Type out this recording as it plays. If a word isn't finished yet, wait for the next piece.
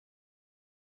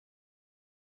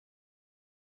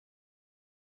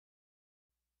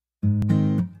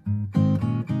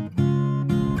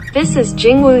This is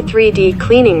Jingwu 3D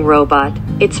cleaning robot.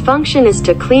 Its function is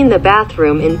to clean the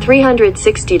bathroom in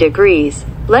 360 degrees.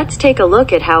 Let's take a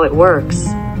look at how it works.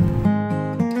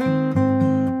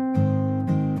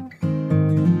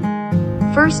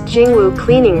 First, Jingwu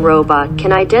cleaning robot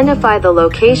can identify the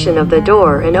location of the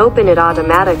door and open it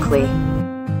automatically.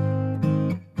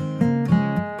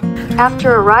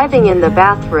 After arriving in the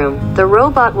bathroom, the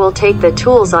robot will take the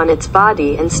tools on its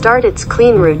body and start its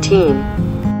clean routine.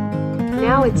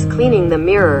 Now it's cleaning the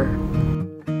mirror.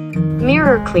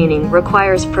 Mirror cleaning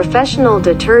requires professional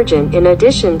detergent in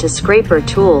addition to scraper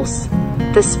tools.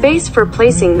 The space for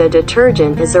placing the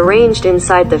detergent is arranged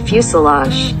inside the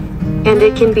fuselage, and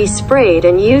it can be sprayed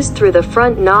and used through the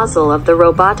front nozzle of the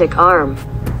robotic arm.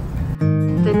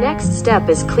 The next step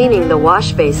is cleaning the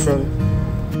washbasin.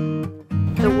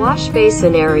 The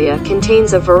washbasin area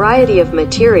contains a variety of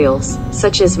materials,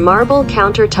 such as marble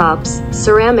countertops,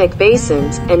 ceramic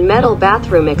basins, and metal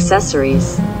bathroom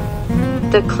accessories.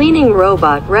 The cleaning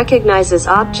robot recognizes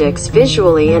objects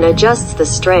visually and adjusts the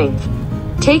strength,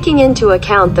 taking into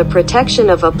account the protection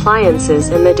of appliances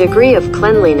and the degree of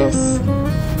cleanliness.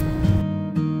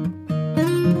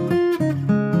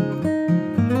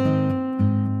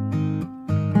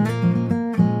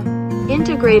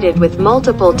 Integrated with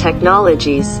multiple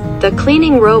technologies, the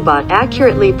cleaning robot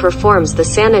accurately performs the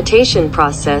sanitation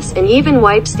process and even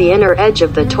wipes the inner edge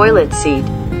of the toilet seat,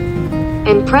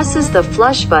 and presses the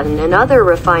flush button and other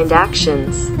refined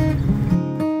actions.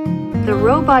 The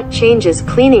robot changes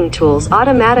cleaning tools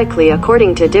automatically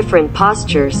according to different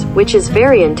postures, which is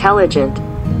very intelligent.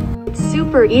 It's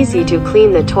super easy to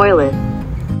clean the toilet.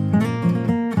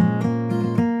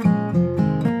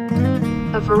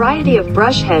 A variety of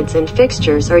brush heads and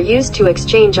fixtures are used to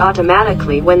exchange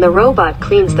automatically when the robot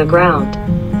cleans the ground.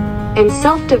 And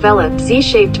self-developed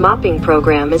Z-shaped mopping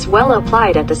program is well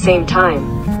applied at the same time.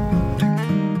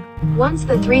 Once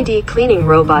the 3D cleaning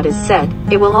robot is set,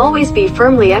 it will always be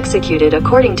firmly executed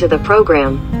according to the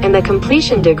program, and the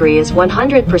completion degree is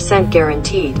 100%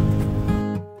 guaranteed.